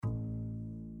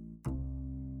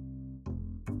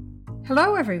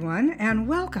Hello, everyone, and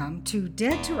welcome to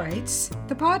Dead to Rights,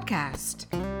 the podcast.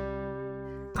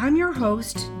 I'm your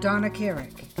host, Donna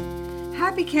Carrick.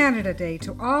 Happy Canada Day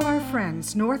to all our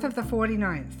friends north of the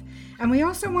 49th, and we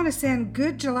also want to send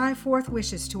good July 4th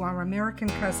wishes to our American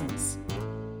cousins.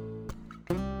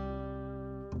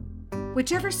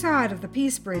 Whichever side of the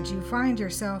Peace Bridge you find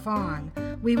yourself on,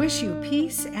 we wish you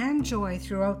peace and joy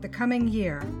throughout the coming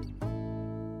year.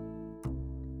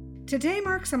 Today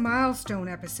marks a milestone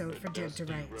episode for Dead to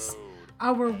Rights.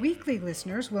 Our weekly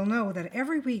listeners will know that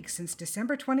every week since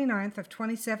December 29th of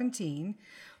 2017,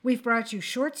 we've brought you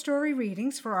short story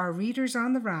readings for our readers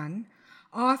on the run,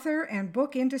 author and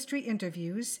book industry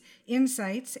interviews,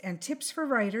 insights, and tips for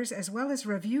writers, as well as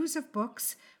reviews of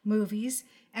books, movies,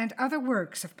 and other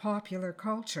works of popular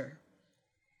culture.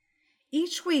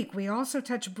 Each week, we also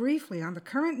touch briefly on the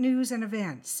current news and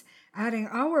events, adding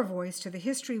our voice to the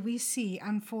history we see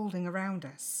unfolding around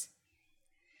us.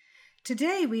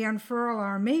 Today, we unfurl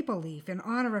our maple leaf in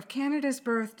honor of Canada's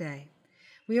birthday.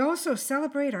 We also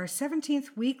celebrate our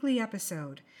 17th weekly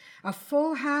episode, a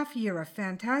full half year of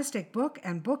fantastic book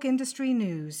and book industry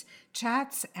news,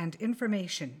 chats, and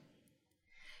information.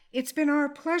 It's been our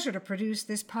pleasure to produce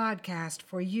this podcast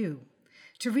for you,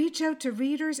 to reach out to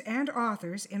readers and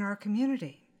authors in our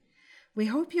community. We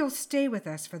hope you'll stay with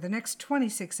us for the next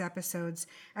 26 episodes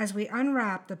as we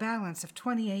unwrap the balance of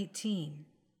 2018.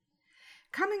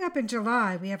 Coming up in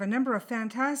July, we have a number of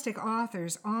fantastic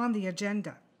authors on the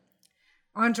agenda.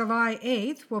 On July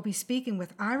 8th, we'll be speaking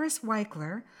with Iris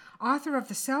Weichler, author of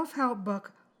the self-help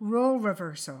book Role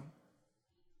Reversal.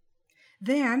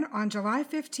 Then, on July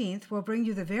 15th, we'll bring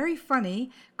you the very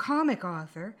funny comic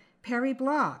author Perry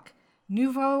Block,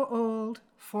 Nouveau Old,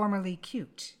 Formerly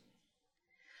Cute.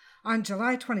 On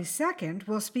July 22nd,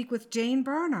 we'll speak with Jane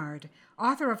Barnard,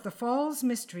 author of The Falls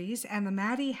Mysteries and the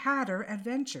Maddie Hatter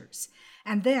Adventures.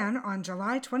 And then, on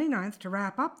July 29th, to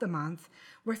wrap up the month,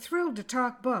 we're thrilled to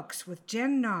talk books with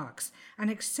Jen Knox, an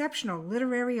exceptional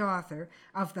literary author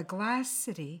of The Glass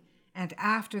City and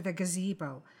After the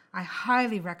Gazebo. I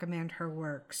highly recommend her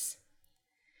works.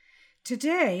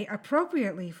 Today,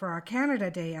 appropriately for our Canada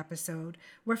Day episode,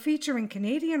 we're featuring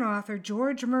Canadian author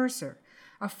George Mercer,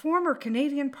 a former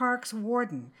Canadian Parks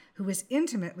warden who is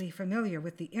intimately familiar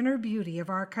with the inner beauty of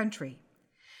our country.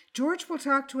 George will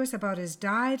talk to us about his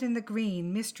Dyed in the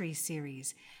Green mystery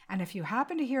series, and if you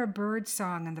happen to hear a bird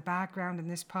song in the background in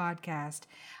this podcast,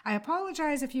 I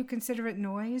apologize if you consider it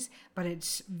noise, but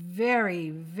it's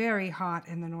very, very hot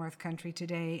in the North Country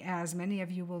today, as many of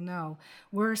you will know.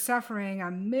 We're suffering a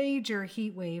major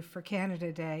heat wave for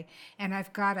Canada Day, and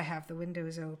I've got to have the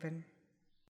windows open.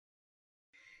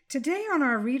 Today on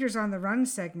our Readers on the Run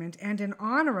segment, and in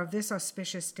honor of this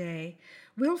auspicious day,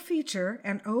 we'll feature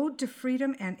an ode to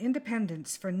freedom and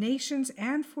independence for nations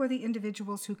and for the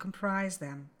individuals who comprise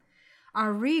them.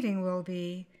 Our reading will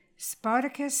be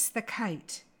Spartacus the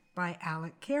Kite by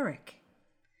Alec Carrick.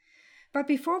 But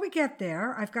before we get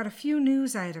there, I've got a few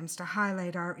news items to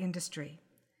highlight our industry.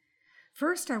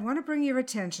 First, I want to bring your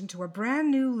attention to a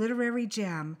brand new literary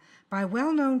gem by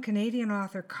well-known Canadian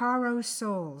author Caro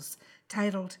Soles,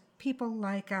 titled People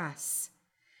Like Us.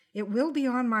 It will be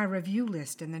on my review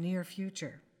list in the near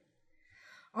future.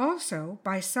 Also,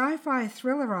 by sci-fi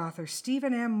thriller author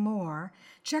Stephen M. Moore,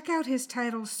 check out his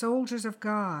title Soldiers of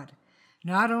God.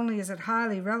 Not only is it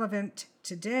highly relevant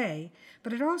today,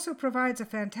 but it also provides a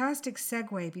fantastic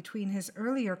segue between his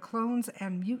earlier Clones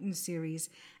and Mutants series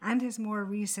and his more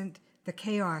recent The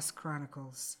Chaos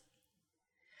Chronicles.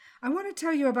 I want to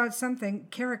tell you about something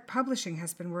Carrick Publishing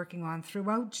has been working on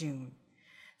throughout June.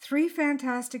 3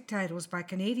 fantastic titles by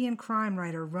Canadian crime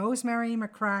writer Rosemary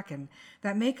McCracken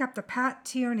that make up the Pat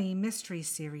Tierney Mystery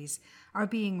Series are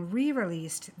being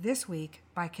re-released this week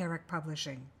by Carrick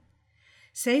Publishing.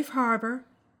 Safe Harbor,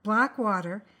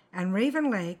 Blackwater, and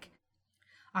Raven Lake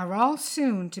are all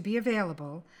soon to be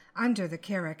available under the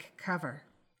Carrick cover.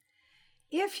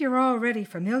 If you're already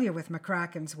familiar with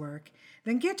McCracken's work,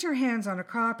 then get your hands on a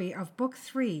copy of Book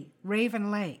 3,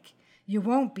 Raven Lake. You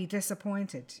won't be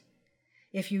disappointed.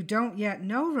 If you don't yet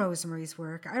know Rosemary's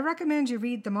work, I recommend you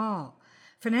read them all.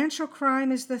 Financial crime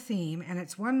is the theme, and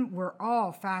it's one we're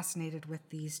all fascinated with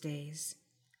these days.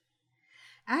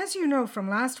 As you know from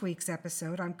last week's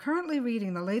episode, I'm currently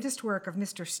reading the latest work of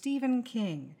Mr. Stephen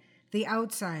King, The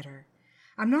Outsider.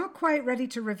 I'm not quite ready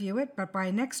to review it, but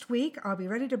by next week, I'll be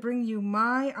ready to bring you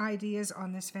my ideas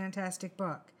on this fantastic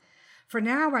book. For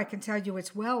now, I can tell you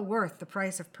it's well worth the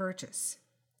price of purchase.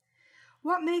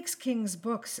 What makes King's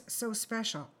books so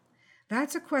special?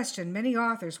 That's a question many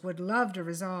authors would love to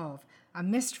resolve, a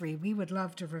mystery we would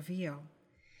love to reveal.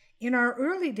 In our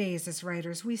early days as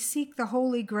writers, we seek the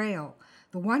Holy Grail,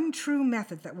 the one true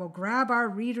method that will grab our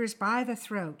readers by the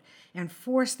throat and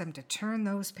force them to turn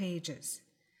those pages.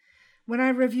 When I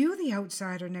review The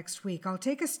Outsider next week, I'll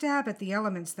take a stab at the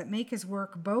elements that make his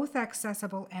work both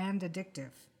accessible and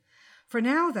addictive. For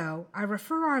now, though, I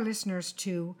refer our listeners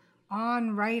to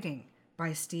On Writing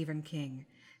by Stephen King,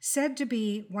 said to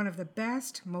be one of the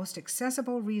best, most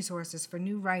accessible resources for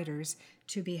new writers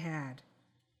to be had.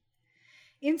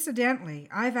 Incidentally,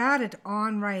 I've added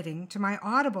On Writing to my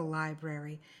Audible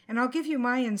library, and I'll give you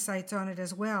my insights on it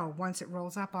as well once it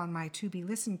rolls up on my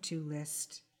to-be-listened-to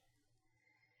list.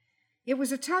 It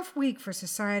was a tough week for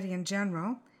society in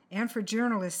general, and for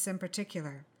journalists in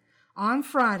particular. On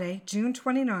Friday, June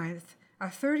 29th, a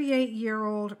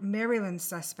 38-year-old Maryland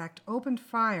suspect opened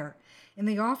fire in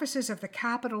the offices of the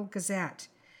Capital Gazette,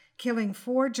 killing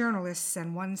 4 journalists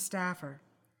and 1 staffer.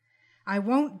 I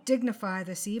won't dignify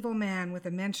this evil man with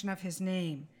a mention of his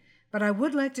name, but I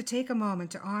would like to take a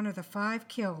moment to honor the 5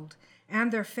 killed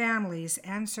and their families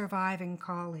and surviving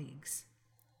colleagues.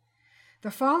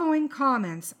 The following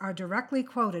comments are directly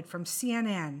quoted from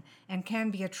CNN and can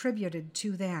be attributed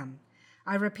to them.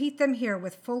 I repeat them here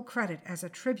with full credit as a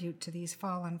tribute to these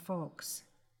fallen folks.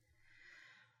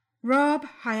 Rob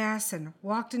Hyacinth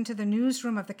walked into the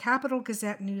newsroom of the Capital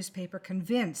Gazette newspaper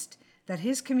convinced that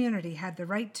his community had the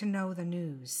right to know the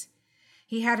news.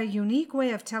 He had a unique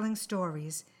way of telling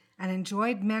stories and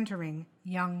enjoyed mentoring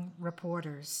young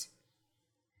reporters.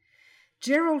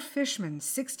 Gerald Fishman,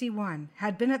 61,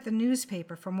 had been at the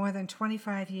newspaper for more than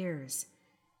 25 years.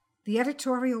 The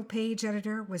editorial page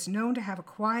editor was known to have a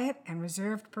quiet and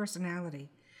reserved personality,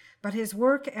 but his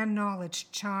work and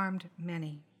knowledge charmed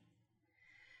many.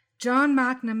 John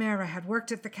McNamara had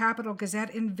worked at the Capital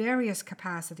Gazette in various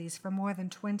capacities for more than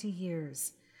 20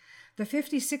 years. The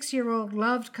 56-year-old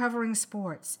loved covering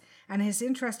sports, and his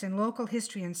interest in local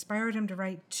history inspired him to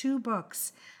write 2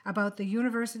 books about the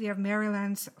University of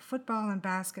Maryland's football and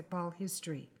basketball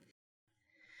history.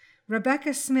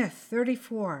 Rebecca Smith,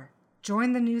 34,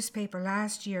 joined the newspaper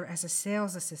last year as a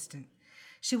sales assistant.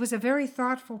 She was a very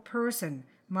thoughtful person,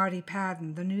 Marty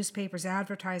Padden, the newspaper's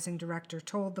advertising director,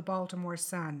 told the Baltimore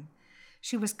Sun.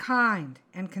 She was kind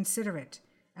and considerate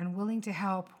and willing to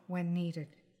help when needed.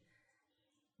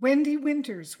 Wendy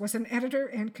Winters was an editor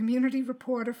and community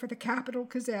reporter for the Capital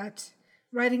Gazette,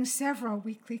 writing several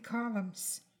weekly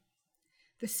columns.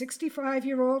 The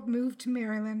 65-year-old moved to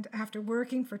Maryland after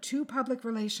working for 2 public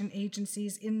relation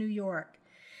agencies in New York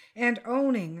and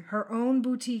owning her own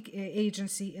boutique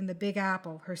agency in the Big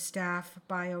Apple, her staff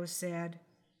bio said.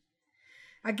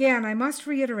 Again, I must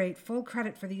reiterate, full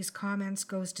credit for these comments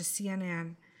goes to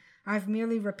CNN. I've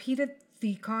merely repeated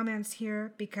the comments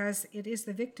here because it is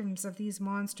the victims of these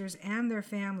monsters and their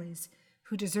families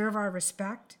who deserve our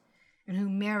respect and who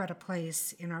merit a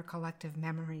place in our collective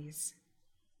memories.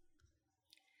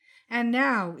 And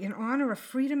now, in honor of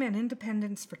Freedom and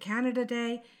Independence for Canada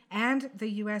Day and the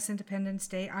U.S. Independence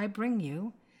Day, I bring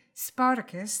you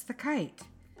Spartacus the Kite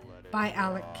by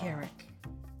Alec Carrick.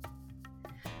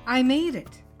 I made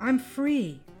it. I'm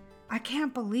free. I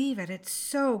can't believe it. It's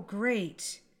so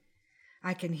great.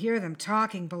 I can hear them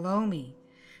talking below me.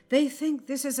 They think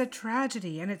this is a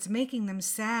tragedy and it's making them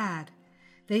sad.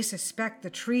 They suspect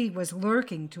the tree was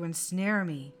lurking to ensnare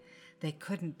me. They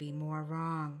couldn't be more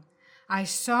wrong. I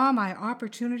saw my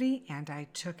opportunity and I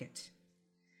took it.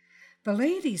 The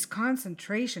lady's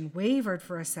concentration wavered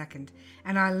for a second,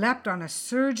 and I leapt on a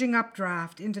surging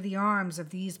updraft into the arms of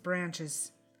these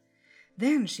branches.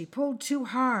 Then she pulled too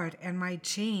hard and my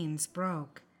chains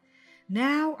broke.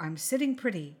 Now I'm sitting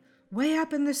pretty, way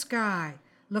up in the sky,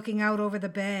 looking out over the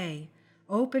bay,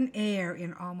 open air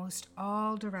in almost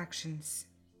all directions.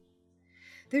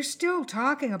 They're still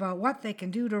talking about what they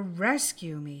can do to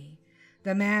rescue me.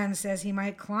 The man says he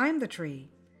might climb the tree.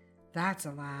 That's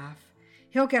a laugh.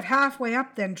 He'll get halfway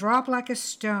up, then drop like a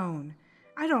stone.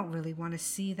 I don't really want to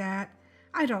see that.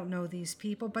 I don't know these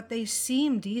people, but they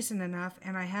seem decent enough,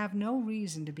 and I have no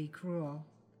reason to be cruel.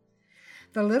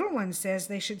 The little one says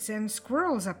they should send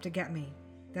squirrels up to get me.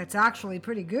 That's actually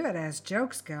pretty good as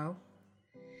jokes go.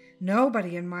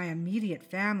 Nobody in my immediate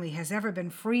family has ever been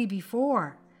free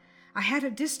before. I had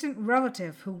a distant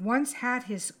relative who once had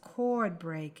his cord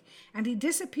break, and he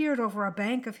disappeared over a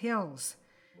bank of hills.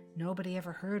 Nobody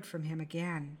ever heard from him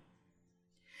again.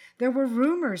 There were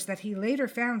rumors that he later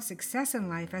found success in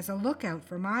life as a lookout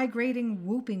for migrating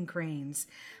whooping cranes,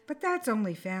 but that's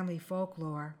only family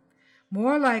folklore.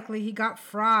 More likely he got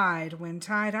fried when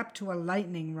tied up to a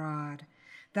lightning rod.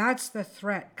 That's the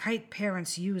threat kite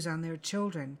parents use on their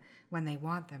children when they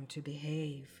want them to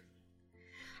behave.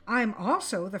 I'm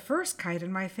also the first kite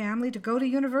in my family to go to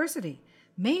university,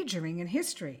 majoring in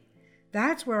history.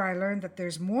 That's where I learned that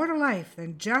there's more to life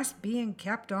than just being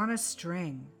kept on a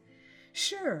string.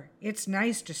 Sure, it's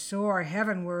nice to soar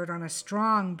heavenward on a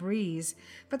strong breeze,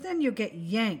 but then you get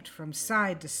yanked from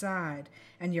side to side,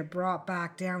 and you're brought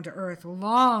back down to earth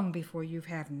long before you've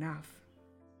had enough.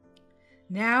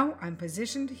 Now I'm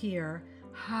positioned here,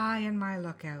 high in my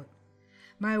lookout.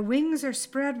 My wings are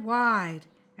spread wide,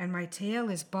 and my tail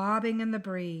is bobbing in the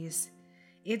breeze.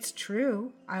 It's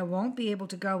true, I won't be able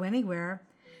to go anywhere,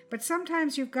 but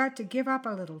sometimes you've got to give up a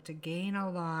little to gain a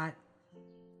lot.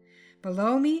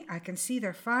 Below me, I can see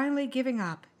they're finally giving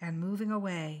up and moving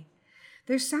away.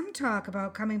 There's some talk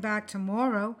about coming back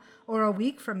tomorrow or a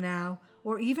week from now,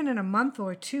 or even in a month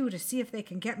or two to see if they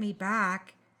can get me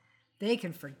back. They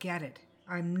can forget it.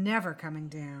 I'm never coming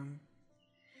down.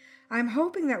 I'm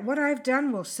hoping that what I've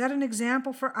done will set an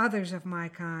example for others of my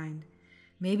kind.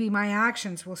 Maybe my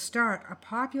actions will start a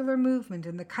popular movement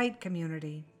in the kite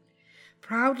community.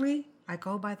 Proudly, I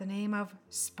go by the name of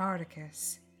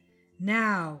Spartacus.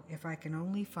 Now, if I can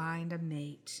only find a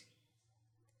mate.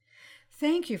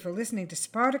 Thank you for listening to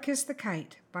Spartacus the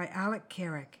Kite by Alec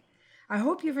Carrick. I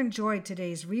hope you've enjoyed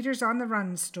today's Readers on the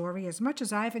Run story as much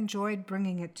as I've enjoyed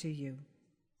bringing it to you.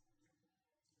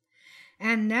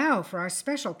 And now for our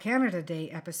special Canada Day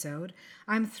episode,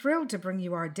 I'm thrilled to bring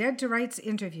you our Dead to Rights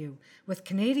interview with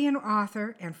Canadian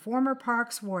author and former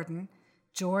Parks Warden,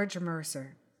 George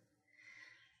Mercer.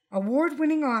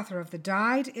 Award-winning author of the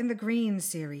Dyed in the Green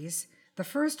series, the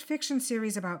first fiction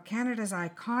series about Canada's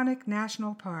iconic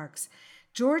national parks,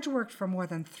 George worked for more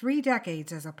than 3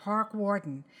 decades as a park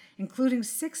warden, including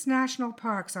 6 national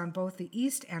parks on both the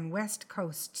east and west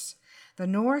coasts, the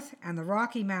North and the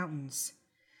Rocky Mountains.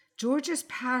 George's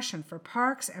passion for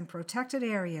parks and protected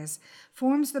areas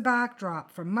forms the backdrop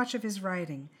for much of his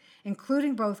writing,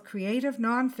 including both creative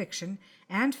nonfiction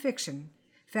and fiction,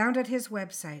 found at his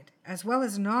website, as well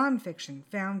as nonfiction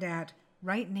found at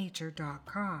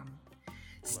rightnature.com.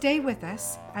 Stay with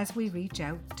us as we reach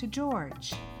out to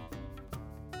George.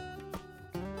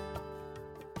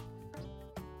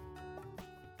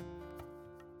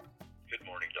 Good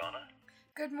morning, Donna.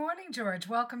 Good morning, George.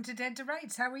 Welcome to Dead to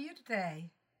Rights. How are you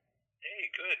today? Hey,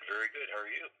 good. Very good. How are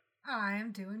you? I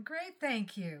am doing great,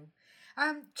 thank you.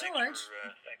 George.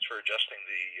 Thanks for adjusting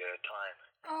the time.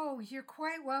 Oh, you're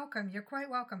quite welcome. You're quite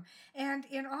welcome. And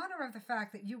in honor of the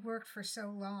fact that you worked for so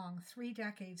long, 3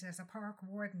 decades as a park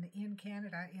warden in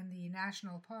Canada in the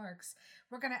national parks,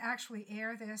 we're going to actually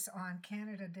air this on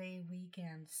Canada Day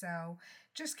weekend. So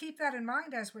just keep that in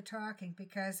mind as we're talking,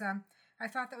 because I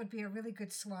thought that would be a really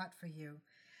good slot for you.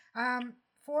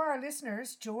 For our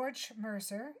listeners, George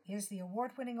Mercer is the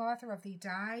award-winning author of the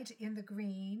Dyed in the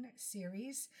Green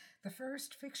series, the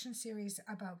first fiction series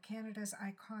about Canada's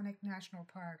iconic national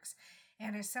parks.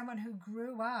 And as someone who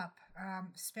grew up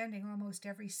spending almost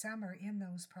every summer in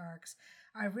those parks,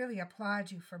 I really applaud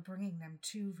you for bringing them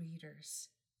to readers.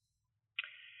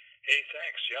 Hey,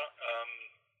 thanks.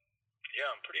 Yeah,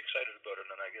 I'm pretty excited about it,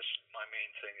 and I guess my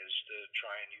main thing is to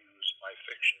try and use my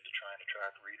fiction to try and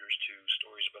attract readers to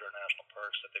stories about our national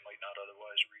parks that they might not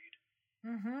otherwise read.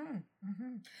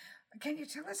 Can you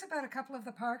tell us about a couple of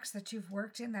the parks that you've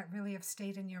worked in that really have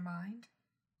stayed in your mind?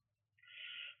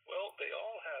 Well, they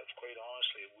all have, quite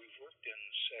honestly. We've worked in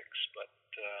 6, but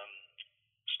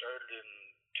started in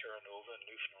Terra Nova in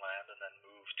Newfoundland, and then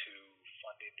moved to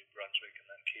Fundy, New Brunswick, and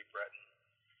then Cape Breton.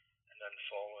 And then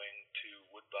following to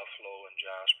Wood Buffalo and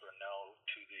Jasper, and now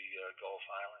to the Gulf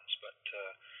Islands. But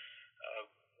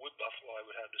Wood Buffalo, I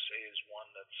would have to say, is one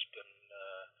that's been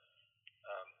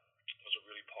was a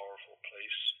really powerful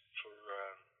place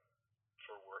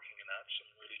for working in that. Some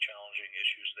really challenging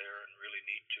issues there, and really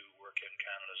neat to work in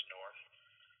Canada's north.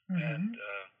 And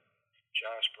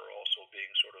Jasper, also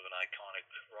being sort of an iconic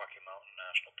Rocky Mountain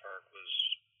National Park, was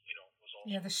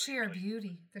also the sheer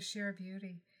beauty.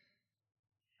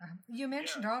 You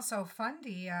mentioned also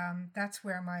Fundy. That's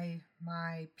where my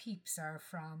peeps are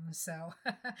from. So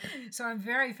I'm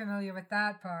very familiar with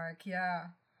that park.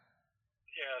 Yeah.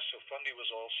 Yeah. So Fundy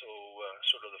was also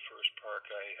sort of the first park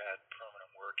I had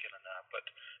permanent work in, and that.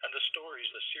 And the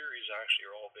series actually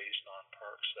are all based on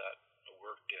parks that I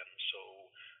worked in. So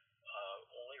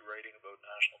only writing about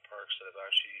national parks that I've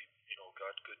actually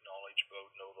got good knowledge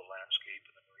about, know the landscape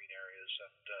and the marine areas,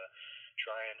 and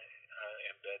try and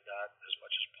embed that as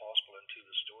much as possible into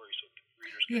the story so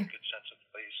readers get a good sense of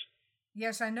the place.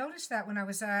 Yes, I noticed that when I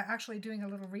was actually doing a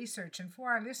little research. And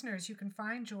for our listeners, you can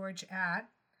find George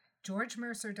at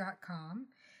georgemercer.com.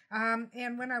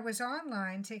 And when I was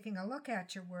online taking a look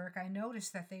at your work, I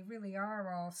noticed that they really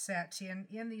are all set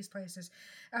in these places.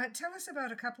 Tell us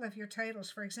about a couple of your titles.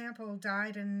 For example,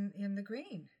 Dyed in the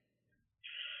Green.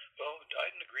 Well,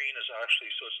 Dyed in the Green Green is actually,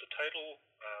 so it's the title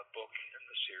book in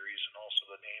the series and also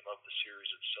the name of the series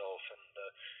itself.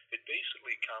 And it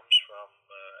basically comes from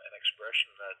an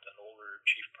expression that an older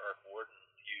chief park warden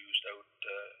used out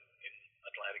in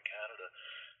Atlantic Canada.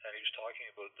 And he was talking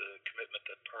about the commitment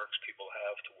that parks people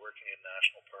have to working in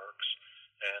national parks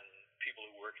and people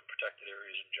who work in protected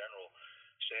areas in general,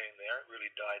 saying they aren't really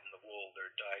dyed in the wool,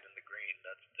 they're dyed in the green.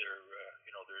 That they're,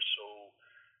 they're so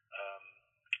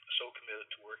committed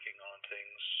to working on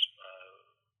things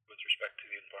with respect to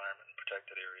the environment and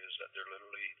protected areas that they're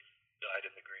literally dyed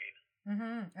in the green.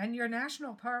 Mm-hmm. And your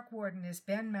national park warden is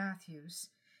Ben Matthews,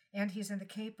 and he's in the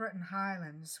Cape Breton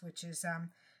Highlands, which is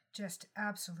just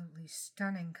absolutely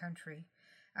stunning country.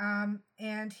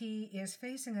 And he is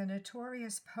facing a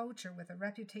notorious poacher with a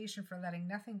reputation for letting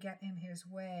nothing get in his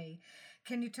way.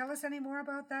 Can you tell us any more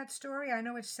about that story? I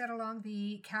know it's set along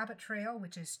the Cabot Trail,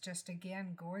 which is just,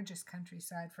 again, gorgeous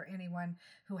countryside for anyone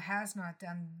who has not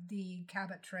done the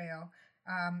Cabot Trail.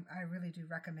 I really do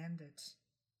recommend it.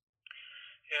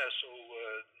 Yeah, so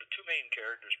the two main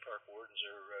characters, park wardens,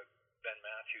 are Ben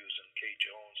Matthews and Kay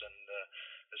Jones, and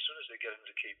as soon as they get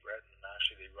into Cape Breton,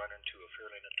 actually they run into a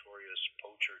fairly notorious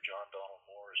poacher, John Donald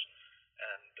Moores.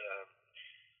 And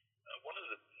one of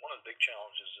the big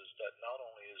challenges is that not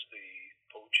only is the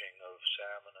poaching of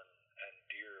salmon and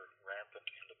deer rampant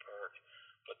in the park,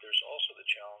 but there's also the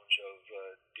challenge of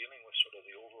dealing with sort of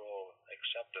the overall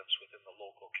acceptance within the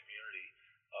local community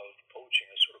of poaching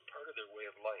as sort of part of their way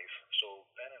of life. So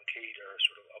Ben and Kate are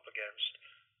sort of up against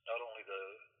not only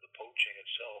the poaching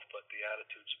itself, but the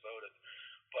attitudes about it.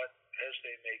 But as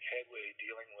they make headway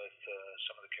dealing with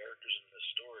some of the characters in this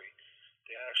story,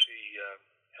 they actually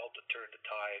help to turn the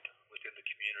tide within the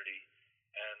community.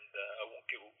 And I won't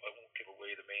give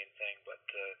away the main thing, but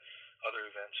other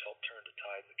events help turn the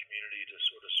tide in the community to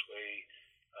sort of sway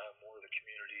more of the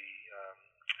community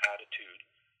attitude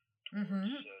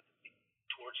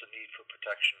towards the need for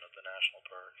protection of the national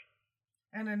park.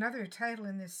 And another title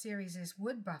in this series is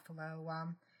Wood Buffalo.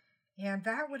 And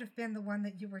that would have been the one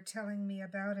that you were telling me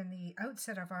about in the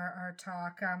outset of our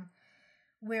talk,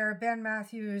 where Ben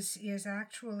Matthews is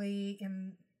actually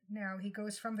now he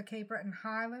goes from the Cape Breton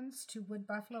Highlands to Wood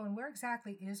Buffalo. And where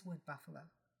exactly is Wood Buffalo?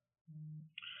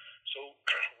 So,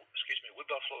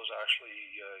 Wood Buffalo is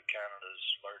actually Canada's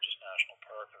largest national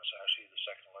park, and it's actually the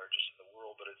second largest in the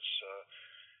world, but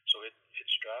it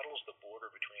straddles the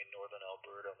border between northern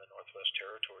Alberta and the Northwest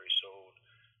Territories. So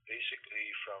basically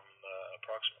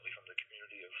approximately from the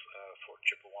community of Fort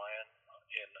Chipewyan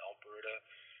in Alberta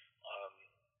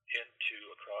into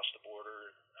across the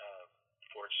border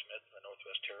Fort Smith in the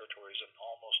Northwest Territories and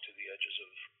almost to the edges of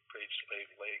Great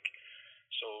Slave Lake.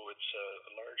 So it's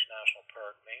a large national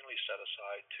park mainly set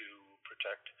aside to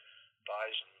protect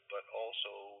bison, but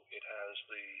also it has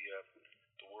the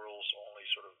world's only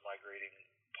sort of migrating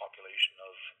population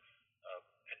of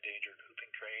endangered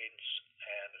whooping cranes,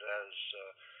 and it has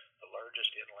the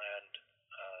largest inland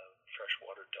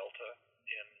freshwater delta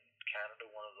in Canada,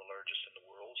 one of the largest in the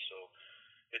world. So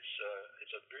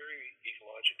it's a very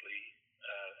ecologically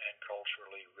and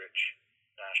culturally rich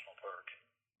national park.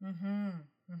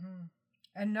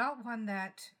 And not one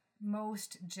that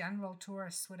most general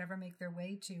tourists would ever make their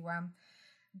way to.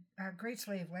 Great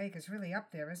Slave Lake is really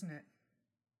up there, isn't it?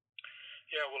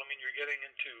 Yeah, well, I mean, you're getting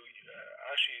into,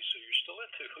 so you're still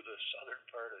into the southern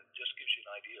part. It just gives you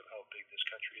an idea of how big this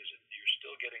country is. You're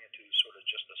still getting into sort of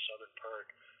just the southern part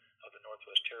of the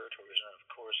Northwest Territories, and of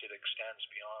course it extends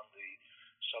beyond the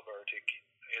subarctic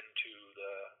into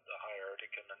the high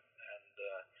Arctic and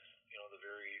the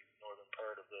very northern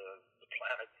part of the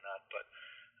planet and that.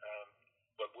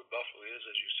 But Wood Buffalo is,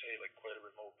 as you say, like quite a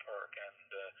remote park, and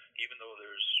even though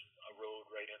there's a road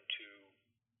right into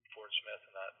Fort Smith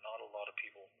and that, not a lot of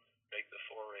people make the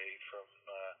foray from,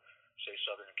 say,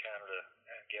 southern Canada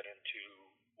and get into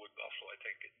Wood Buffalo. I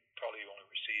think it probably only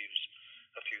receives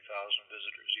a few thousand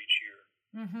visitors each year.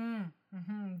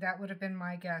 That would have been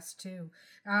my guess, too.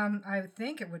 I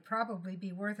think it would probably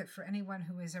be worth it for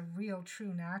anyone who is a real,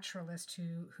 true naturalist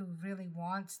who really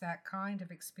wants that kind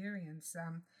of experience.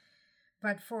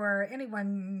 But for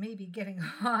anyone maybe getting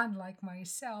on like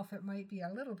myself, it might be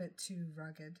a little bit too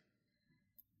rugged.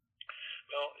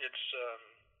 Well,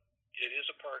 it is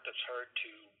a park that's hard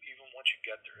to, even once you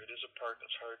get there, it is a park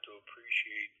that's hard to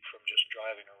appreciate from just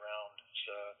driving around.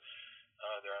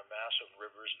 There are massive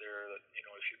rivers there that,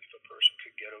 if a person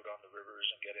could get out on the rivers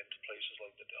and get into places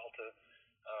like the Delta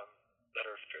that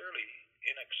are fairly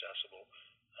inaccessible,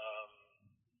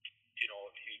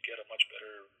 you get a much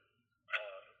better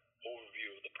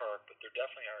overview of the park. But there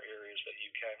definitely are areas that you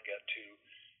can get to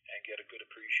and get a good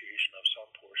appreciation of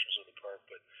some portions of the park.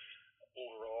 But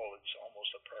overall, it's almost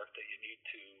almost a park that you need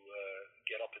to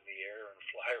get up in the air and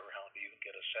fly around to even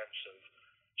get a sense of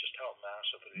just how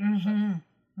massive it is.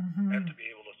 And to be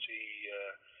able to see,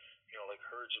 like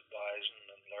herds of bison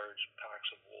and large packs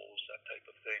of wolves, that type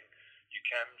of thing. You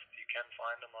can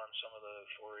find them on some of the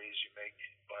forays you make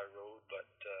by road,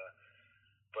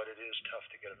 but it is tough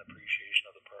to get an appreciation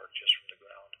of the park just from the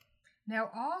ground.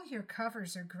 Now, all your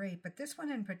covers are great, but this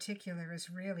one in particular is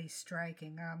really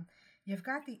striking. You've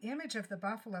got the image of the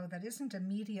buffalo that isn't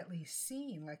immediately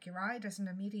seen, like your eye doesn't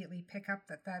immediately pick up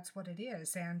that that's what it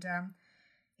is, and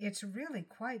it's really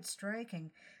quite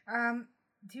striking.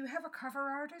 Do you have a cover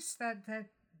artist that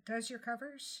does your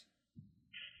covers?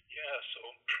 Yeah, so,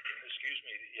 excuse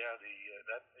me, yeah,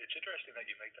 it's interesting that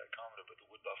you make that comment about the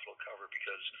wood buffalo cover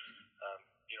because,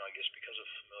 I guess because of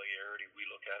familiarity, we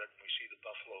look at it and we see the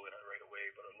buffalo in it right away,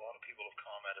 but a lot of people have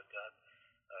commented that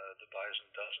the bison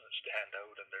doesn't stand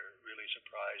out and they're really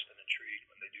surprised and intrigued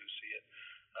when they do see it.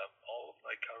 All of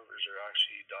my covers are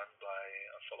actually done by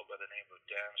a fellow by the name of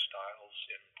Dan Stiles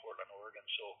in Portland, Oregon,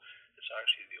 so it's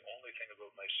actually the only thing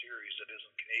about my series that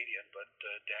isn't Canadian, but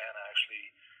Dan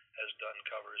actually has done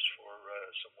covers for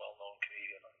some well-known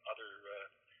Canadian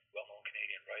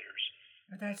writers.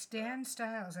 That's Dan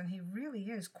Stiles, and he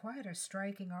really is quite a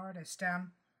striking artist.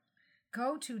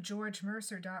 Go to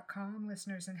georgemercer.com,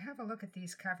 listeners, and have a look at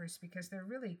these covers because they're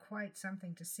really quite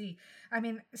something to see. I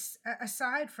mean,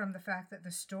 aside from the fact that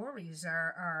the stories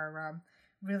are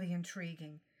really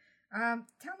intriguing.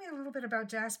 Tell me a little bit about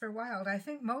Jasper Wild. I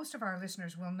think most of our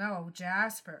listeners will know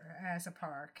Jasper as a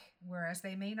park, whereas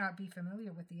they may not be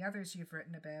familiar with the others you've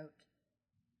written about.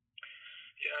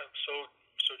 Yeah, so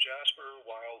Jasper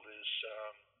Wild is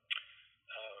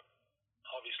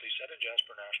obviously set in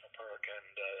Jasper National Park,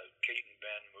 and Kate and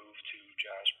Ben moved to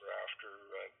Jasper after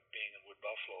being in Wood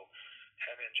Buffalo.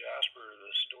 And in Jasper,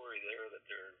 the story there that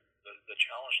the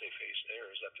challenge they face there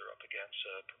is that they're up against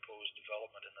a proposed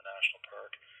development in the national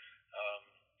park.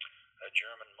 A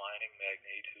German mining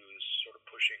magnate who is sort of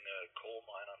pushing a coal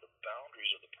mine on the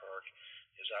boundaries of the park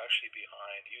is actually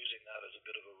behind, using that as a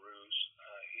bit of a ruse.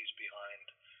 He's behind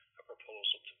a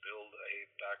proposal to build a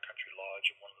backcountry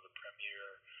lodge in one of the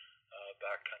premier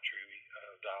backcountry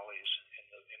valleys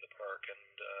in the park,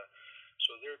 and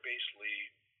so their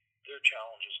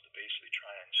challenge is to basically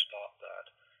try and stop that.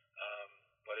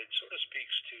 But it sort of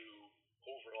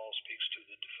overall speaks to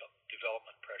the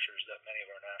development pressures that many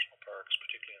of our national parks,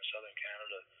 particularly in southern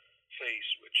Canada, face,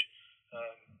 which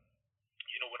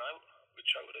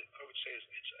I would say is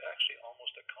it's actually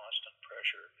almost a constant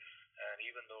pressure. And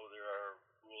even though there are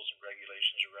rules and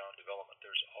regulations around development,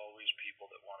 there's always people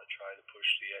that want to try to push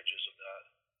the edges of that.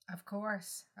 Of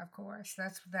course.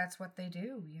 That's what they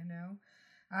do,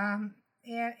 And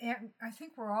I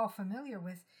think we're all familiar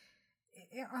with,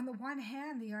 on the one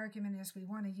hand, the argument is we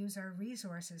want to use our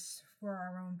resources for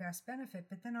our own best benefit,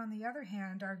 but then on the other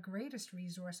hand, our greatest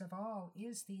resource of all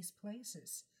is these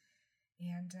places.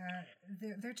 And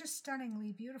they're just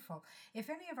stunningly beautiful. If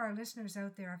any of our listeners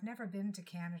out there have never been to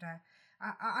Canada,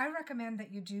 I recommend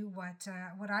that you do what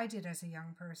I did as a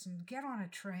young person. Get on a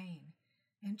train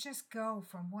and just go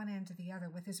from one end to the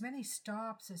other with as many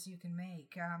stops as you can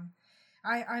make.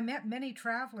 I met many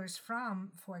travelers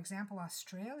from, for example,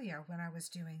 Australia when I was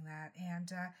doing that.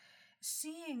 And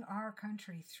seeing our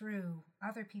country through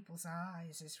other people's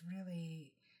eyes is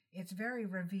really... It's very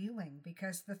revealing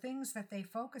because the things that they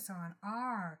focus on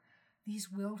are these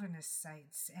wilderness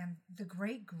sites and the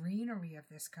great greenery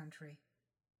of this country.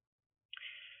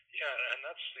 Yeah, and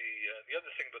that's the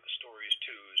other thing about the stories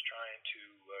too is trying to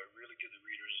really give the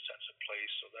readers a sense of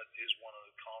place. So that is one of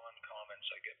the common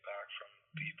comments I get back from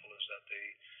people is that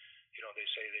they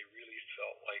say they really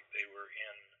felt like they were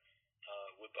in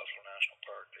Wood Buffalo National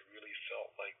Park. They really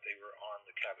felt like they were on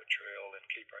the Cabot Trail in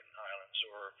Cape Breton Highlands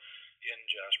or in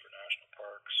Jasper National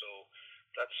Park. So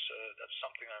that's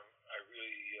something I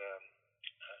really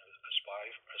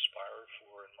aspire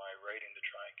for in my writing, to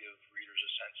try and give readers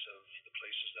a sense of the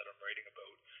places that I'm writing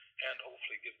about, and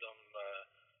hopefully give them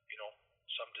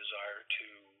some desire to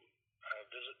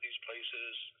visit these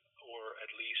places or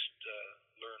at least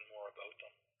learn more about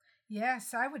them.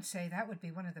 Yes, I would say that would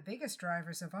be one of the biggest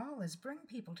drivers of all, is bring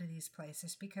people to these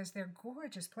places because they're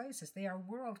gorgeous places. They are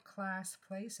world-class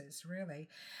places, really.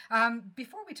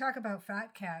 Before we talk about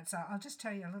Fat Cats, I'll just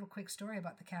tell you a little quick story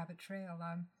about the Cabot Trail.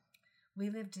 We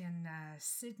lived in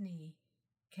Sydney,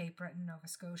 Cape Breton, Nova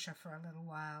Scotia for a little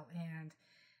while, and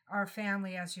our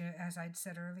family, as I'd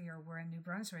said earlier, were in New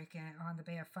Brunswick on the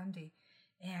Bay of Fundy.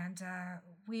 And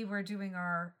we were doing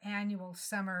our annual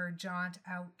summer jaunt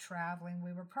out traveling.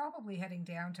 We were probably heading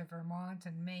down to Vermont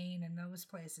and Maine and those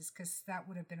places because that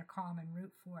would have been a common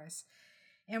route for us.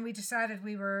 And we decided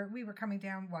we were coming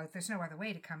down. Well, there's no other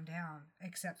way to come down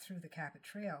except through the Cabot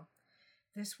Trail.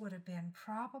 This would have been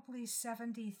probably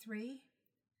 73.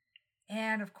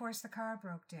 And of course, the car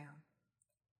broke down.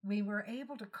 We were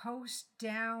able to coast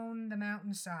down the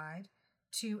mountainside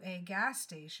to a gas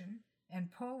station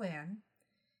and pull in.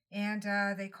 And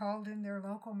they called in their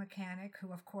local mechanic,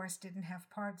 who, of course, didn't have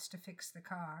parts to fix the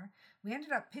car. We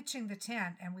ended up pitching the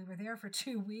tent, and we were there for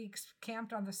 2 weeks,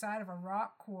 camped on the side of a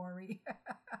rock quarry.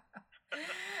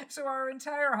 So our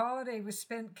entire holiday was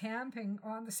spent camping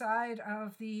on the side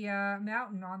of the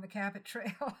mountain on the Cabot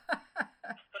Trail.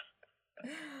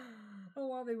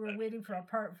 While they were waiting for a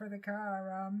part for the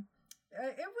car.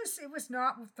 It was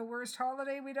not the worst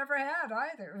holiday we'd ever had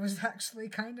either. It was actually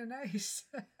kind of nice.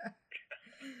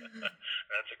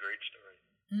 That's a great story.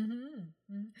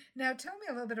 Now tell me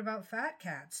a little bit about Fat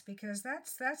Cats, because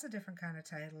that's a different kind of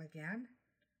title again.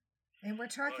 And we're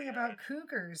talking about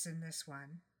cougars in this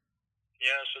one.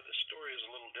 Yeah, so the story is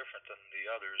a little different than the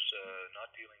others,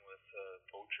 not dealing with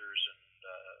poachers and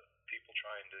people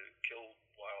trying to kill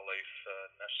wildlife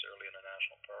necessarily in a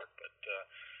national park. But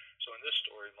so in this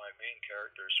story, my main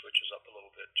character switches up a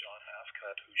little bit, John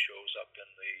Halfcut, who shows up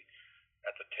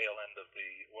at the tail end of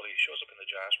he shows up in the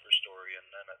Jasper story, and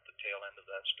then at the tail end of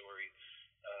that story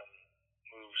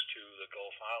moves to the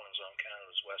Gulf Islands on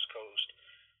Canada's west coast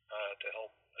to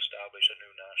help establish a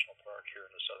new national park here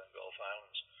in the southern Gulf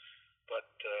Islands. But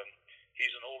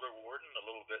he's an older warden, a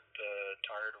little bit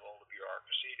tired of all the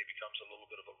bureaucracy, and he becomes a little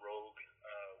bit of a rogue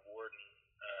warden.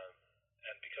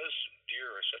 And because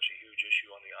deer are such a huge issue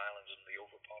on the islands, and the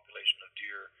overpopulation of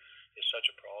deer is such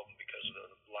a problem because of the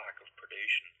lack of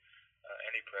predation,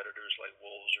 any predators like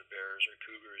wolves or bears or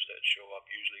cougars that show up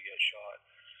usually get shot.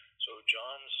 So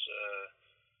John's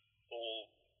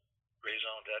whole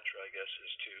raison d'etre, I guess,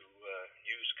 is to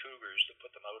use cougars to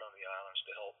put them out on the islands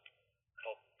to help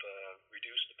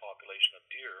reduce the population of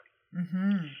deer.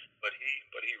 But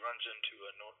he runs into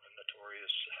a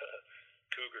notorious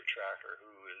cougar tracker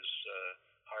who is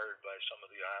hired by some of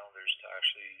the islanders to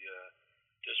actually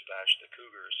dispatch the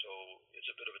cougars. So it's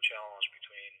a bit of a challenge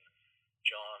between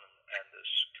John and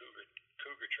this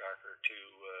cougar tracker to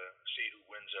see who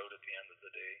wins out at the end of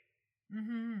the day.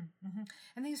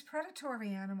 And these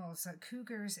predatory animals,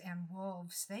 cougars and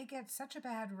wolves, they get such a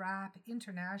bad rap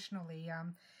internationally.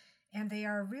 And they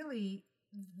are really,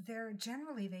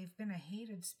 they've been a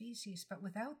hated species, but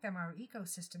without them, our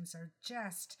ecosystems are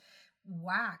just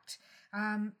whacked.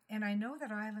 And I know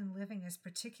that island living is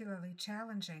particularly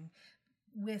challenging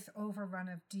with overrun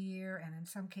of deer and in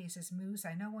some cases moose.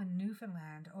 I know in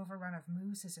Newfoundland, overrun of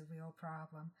moose is a real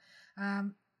problem.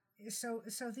 So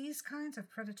these kinds of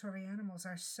predatory animals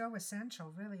are so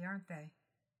essential, really, aren't they?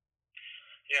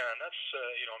 Yeah, and that's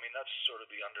that's sort of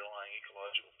the underlying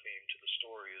ecological theme to the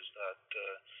story, is that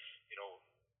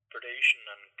predation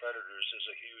and predators is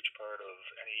a huge part of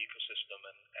any ecosystem,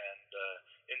 and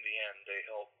in the end they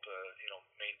help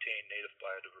maintain native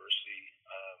biodiversity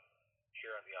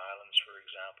here on the islands, for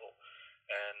example.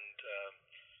 And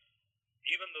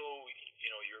even though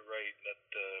you're right that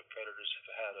predators have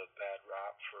had a bad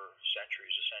rap for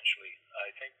centuries, essentially, I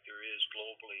think there is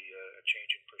globally a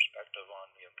changing perspective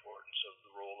on the importance of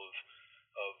the role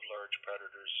of large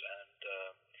predators, and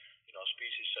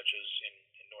species such as in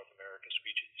North America,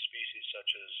 species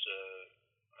such as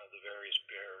the various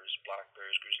bears, black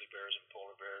bears, grizzly bears, and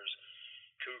polar bears,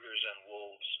 cougars and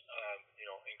wolves.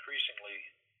 Increasingly,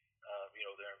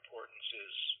 their importance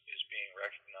is being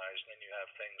recognized. And then you have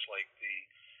things like the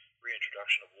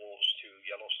reintroduction of wolves to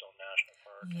Yellowstone National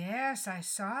Park. Yes, I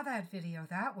saw that video.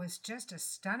 That was just a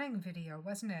stunning video,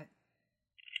 wasn't it?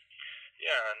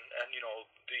 Yeah, and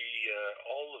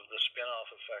all of the spin-off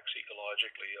effects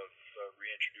ecologically of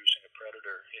reintroducing a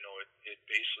predator, it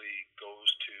basically goes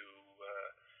to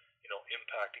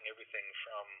impacting everything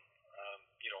from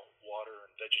water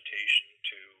and vegetation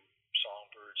to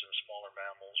songbirds and smaller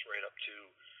mammals, right up to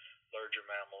larger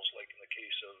mammals, like in the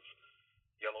case of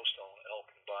Yellowstone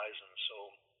elk and bison. So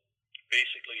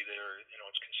basically,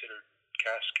 it's considered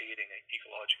cascading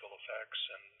ecological effects,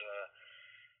 and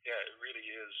it really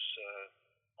is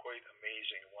quite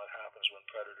amazing what happens when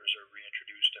predators are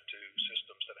reintroduced into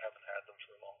systems that haven't had them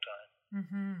for a long time.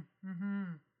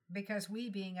 Because we,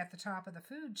 being at the top of the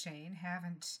food chain,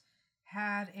 haven't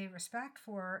had a respect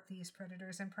for these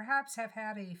predators, and perhaps have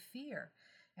had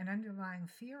an underlying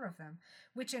fear of them,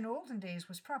 which in olden days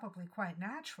was probably quite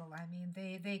natural. I mean,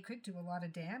 they could do a lot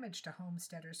of damage to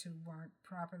homesteaders who weren't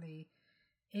properly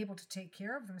able to take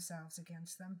care of themselves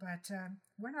against them, but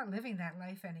we're not living that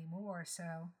life anymore,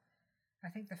 so I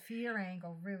think the fear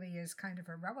angle really is kind of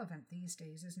irrelevant these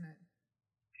days, isn't it?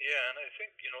 Yeah, and I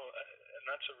think,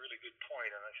 that's a really good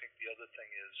point. And I think the other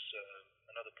thing is,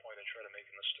 another point I try to make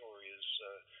in the story is,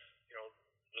 you know,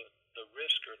 the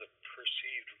risk or the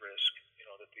perceived risk,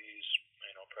 that these,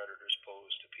 predators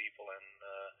pose to people. And,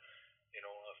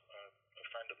 a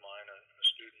friend of mine, a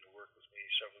student who worked with me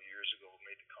several years ago,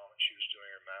 made the comment. She was doing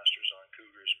her master's on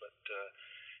cougars, but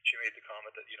she made the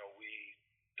comment that, we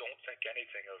don't think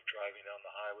anything of driving down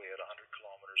the highway at 100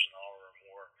 kilometers an hour or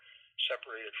more,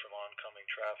 separated from oncoming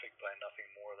traffic by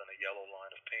nothing more than a yellow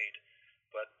line of paint.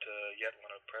 But yet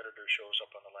when a predator shows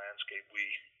up on the landscape,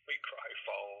 we cry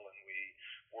foul and we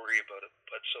worry about it.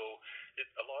 But so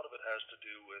a lot of it has to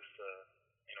do with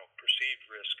perceived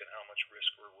risk and how much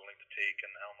risk we're willing to take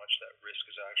and how much that risk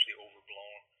is actually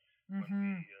overblown when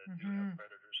we do have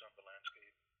predators on the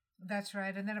landscape. That's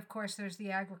right. And then, of course, there's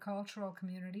the agricultural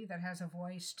community that has a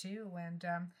voice too, and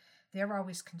they're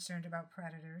always concerned about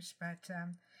predators. But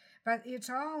it's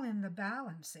all in the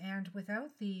balance. And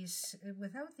without these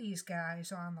guys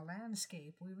on the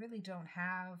landscape, we really don't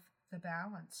have the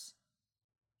balance.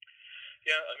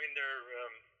 Yeah, I mean they're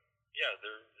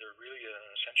really an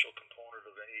essential component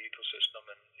of any ecosystem,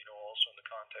 and also in the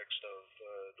context of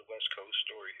the West Coast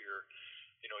story here.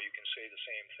 You can say the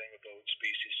same thing about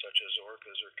species such as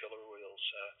orcas or killer whales.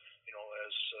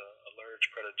 As a large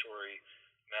predatory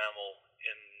mammal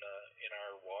in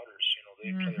our waters,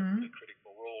 they play a really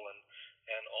critical role,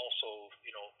 and also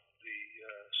the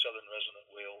southern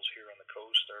resident whales here on the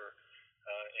coast are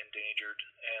endangered.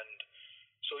 And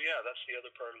so that's the other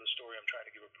part of the story I'm trying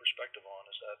to give a perspective on,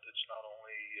 is that it's not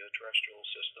only terrestrial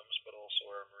systems but also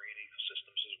our marine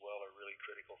ecosystems as well are really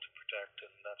critical to protect,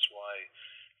 and that's why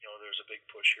there's a big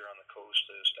push here on the coast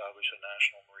to establish a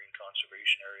national marine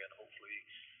conservation area and hopefully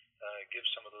give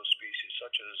some of those species,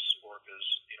 such as orcas,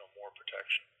 more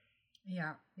protection.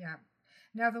 Yeah.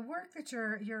 Now, the work that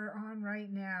you're on right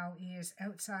now is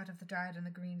outside of the Dyed in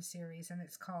the Green series, and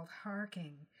it's called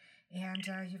Harking. And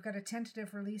you've got a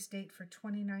tentative release date for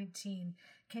 2019.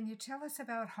 Can you tell us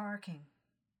about Harking?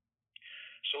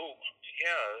 So,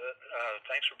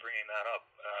 thanks for bringing that up.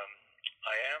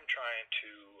 I am trying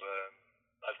to...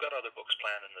 I've got other books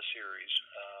planned in the series.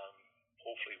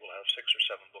 Hopefully we'll have 6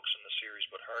 or 7 books in the series,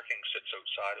 but Harking sits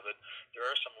outside of it. There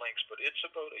are some links, but it's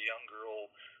about a young girl,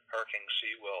 Harking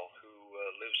Sewell, who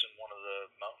lives in one of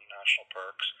the mountain national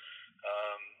parks.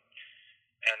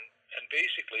 And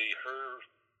basically her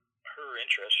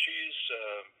interest, she's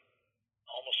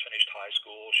almost finished high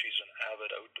school. She's an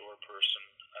avid outdoor person,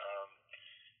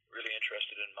 really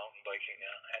interested in mountain biking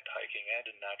and hiking and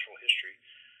in natural history.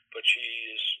 But she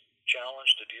is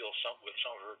challenged to deal with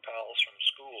some of her pals from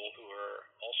school who are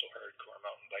also hardcore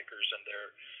mountain bikers, and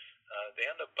they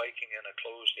end up biking in a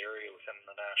closed area within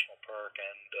the national park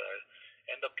and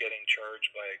end up getting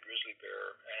charged by a grizzly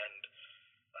bear. And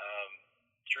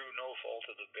through no fault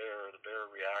of the bear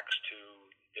reacts to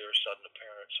their sudden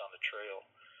appearance on the trail.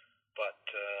 But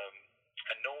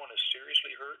and no one is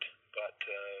seriously hurt, but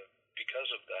because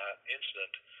of that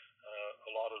incident,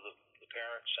 a lot of the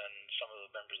parents and some of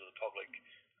the members of the public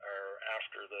are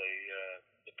after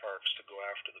the parks to go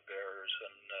after the bears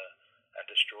and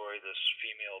destroy this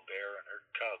female bear and her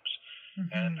cubs.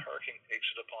 And Harking takes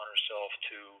it upon herself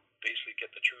to basically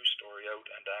get the true story out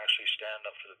and to actually stand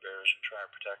up for the bears and try and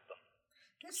protect them.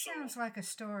 This sounds like a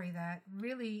story that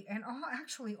really, and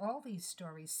all these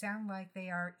stories sound like they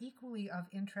are equally of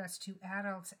interest to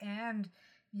adults and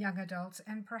young adults,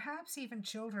 and perhaps even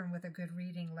children with a good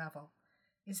reading level.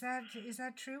 Is that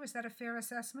true? Is that a fair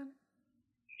assessment?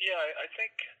 Yeah, I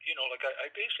think, I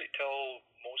basically tell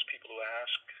most people who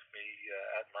ask me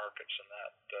at markets and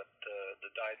that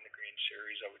the Dyed in the Green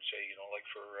series, I would say, like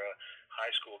for high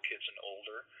school kids and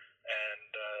older. And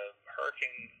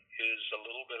Harking is a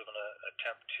little bit of an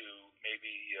attempt to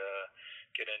maybe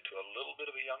get into a little bit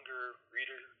of a younger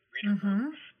reader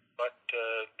group. But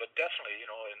definitely,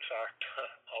 in fact,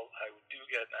 I do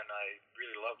get, and I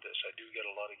really love this, I do get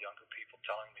a lot of younger people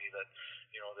telling me that,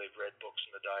 they've read books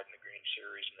in the Dyed in the Green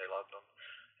series and they love them.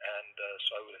 And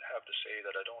so I would have to say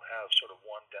that I don't have sort of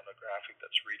one demographic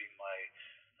that's reading my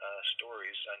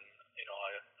stories. And,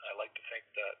 I like to think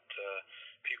that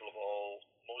people of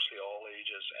mostly all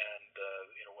ages and,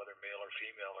 whether male or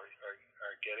female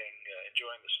are getting,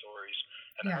 enjoying the stories.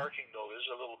 And Harking, though, is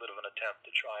a little bit of an attempt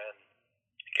to try and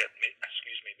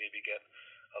maybe get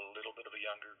a little bit of a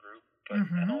younger group, but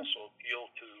and also appeal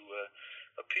to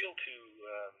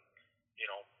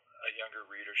a younger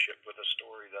readership with a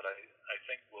story that I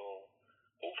think will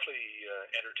hopefully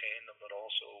entertain them, but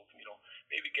also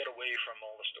maybe get away from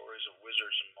all the stories of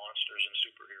wizards and monsters and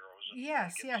superheroes. And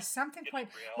yes, something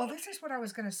quite. Well, this is what I was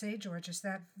going to say, George, is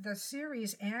that the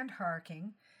series and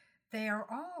Harking they are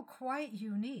all quite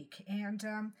unique, and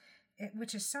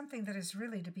which is something that is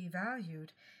really to be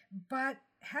valued. But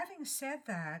having said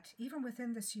that, even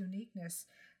within this uniqueness,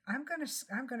 I'm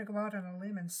gonna go out on a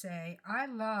limb and say I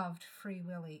loved Free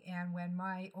Willy, and when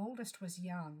my oldest was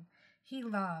young, he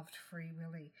loved Free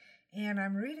Willy. And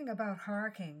I'm reading about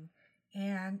Harking,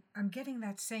 and I'm getting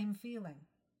that same feeling.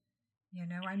 You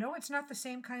know, I know it's not the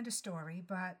same kind of story,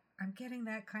 but I'm getting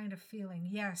that kind of feeling.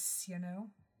 Yes, you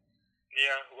know.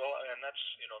 Yeah, well, and that's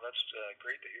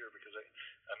great to hear, because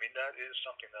I mean that is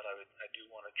something that I do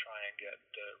want to try and get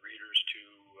readers to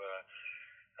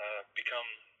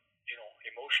become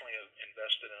emotionally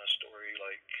invested in a story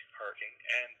like Harking,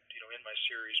 and in my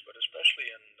series, but especially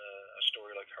in a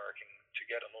story like Harking, to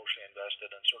get emotionally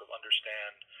invested and sort of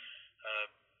understand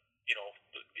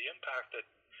the impact that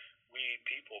we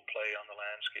people play on the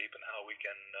landscape, and how we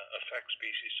can affect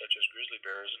species such as grizzly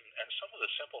bears, and some of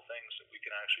the simple things that we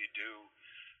can actually do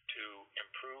to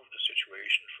improve the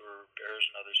situation for bears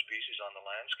and other species on the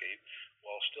landscape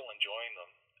while still enjoying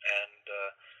them. And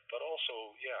but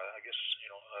also, yeah, I guess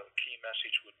a key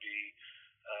message would be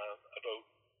about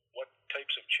what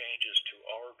types of changes to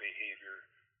our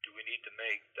behavior do we need to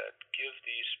make that give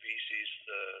these species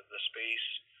the space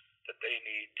that they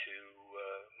need to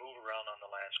move around on the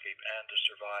landscape and to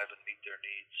survive and meet their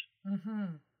needs.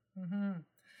 Mm-hmm. Mm-hmm.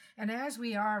 And as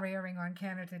we are airing on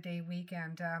Canada Day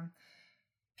weekend,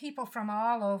 people from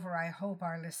all over, I hope,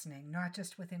 are listening, not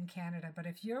just within Canada. But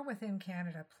if you're within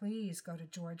Canada, please go to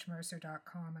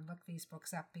georgemercer.com and look these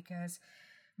books up, because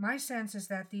my sense is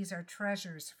that these are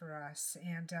treasures for us.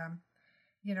 And,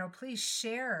 please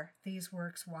share these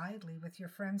works widely with your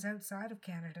friends outside of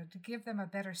Canada to give them a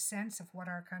better sense of what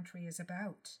our country is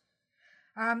about.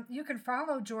 You can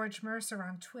follow George Mercer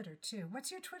on Twitter, too. What's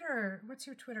your Twitter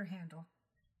handle?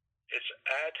 It's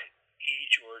at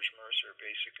 @eGeorgeMercer,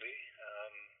 basically.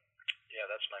 Yeah,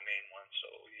 that's my main one. So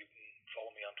you can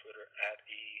follow me on Twitter at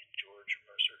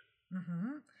 @eGeorgeMercer.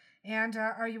 Mm-hmm. And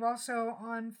are you also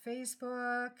on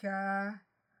Facebook?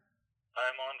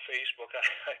 I'm on Facebook.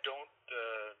 I don't.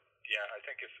 I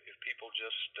think if people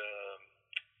just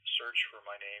search for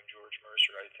my name, George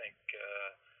Mercer, I think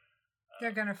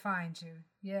they're going to find you.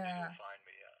 Yeah. They're going to find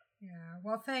me. Yeah.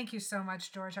 Well, thank you so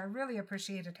much, George. I really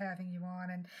appreciated having you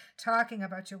on and talking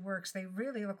about your works. They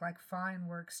really look like fine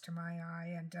works to my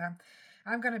eye, and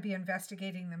I'm going to be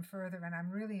investigating them further, and I'm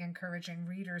really encouraging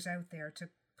readers out there to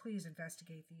please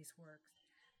investigate these works.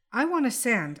 I want to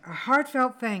send a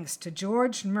heartfelt thanks to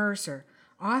George Mercer,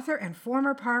 author and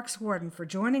former Parks Warden, for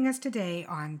joining us today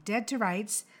on Dead to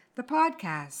Rights, the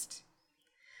podcast.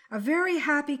 A very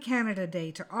happy Canada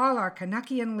Day to all our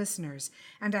Canuckian listeners,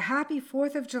 and a happy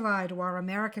 4th of July to our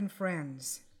American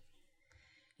friends.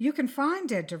 You can find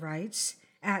Dead to Rights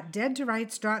at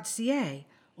deadtorights.ca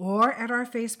or at our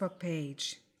Facebook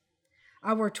page.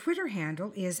 Our Twitter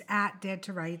handle is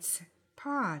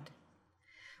 @deadtorightspod.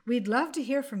 We'd love to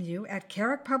hear from you at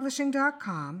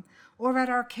carrickpublishing.com or at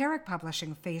our Carrick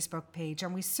Publishing Facebook page,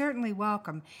 and we certainly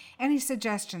welcome any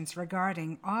suggestions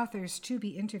regarding authors to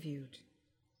be interviewed.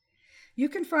 You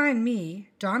can find me,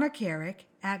 Donna Carrick,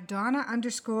 at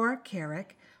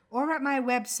Donna_Carrick, or at my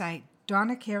website,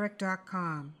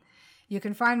 donnacarrick.com. You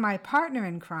can find my partner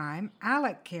in crime,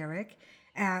 Alec Carrick,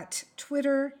 at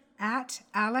Twitter at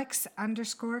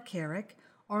Alex_Carrick,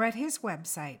 or at his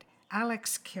website,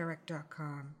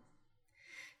 alexcarrick.com.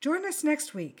 Join us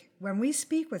next week when we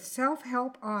speak with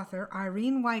self-help author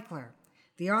Irene Weichler,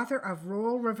 the author of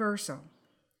Role Reversal.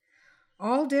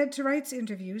 All Dead to Rights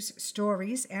interviews,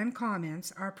 stories, and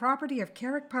comments are property of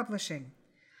Carrick Publishing.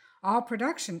 All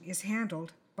production is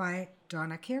handled by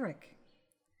Donna Carrick.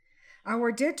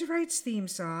 Our Dead to Rights theme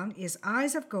song is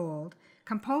Eyes of Gold,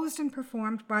 composed and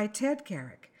performed by Ted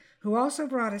Carrick, who also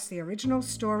brought us the original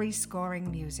story scoring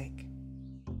music.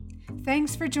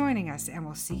 Thanks for joining us, and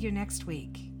we'll see you next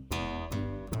week.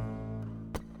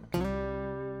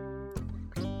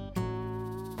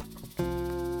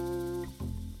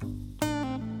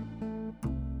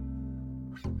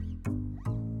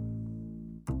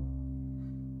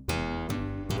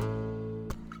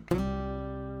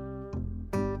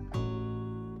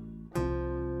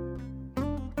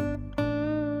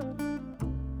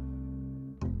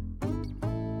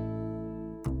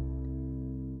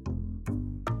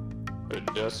 A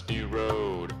dusty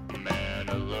road, a man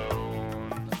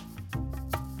alone.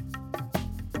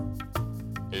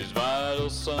 His vital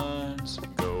signs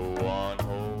go on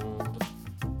hold.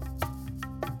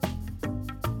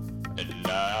 And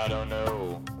I don't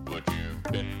know what you've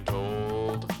been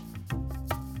told,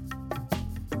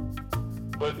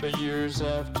 but the years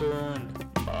have turned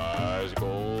my eyes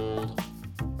gold.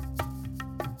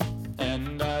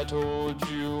 And I told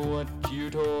you what you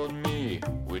told me.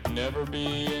 We'd never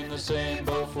be in the same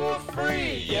boat for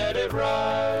free. Yet it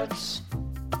rides.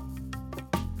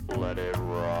 Let it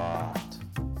rock.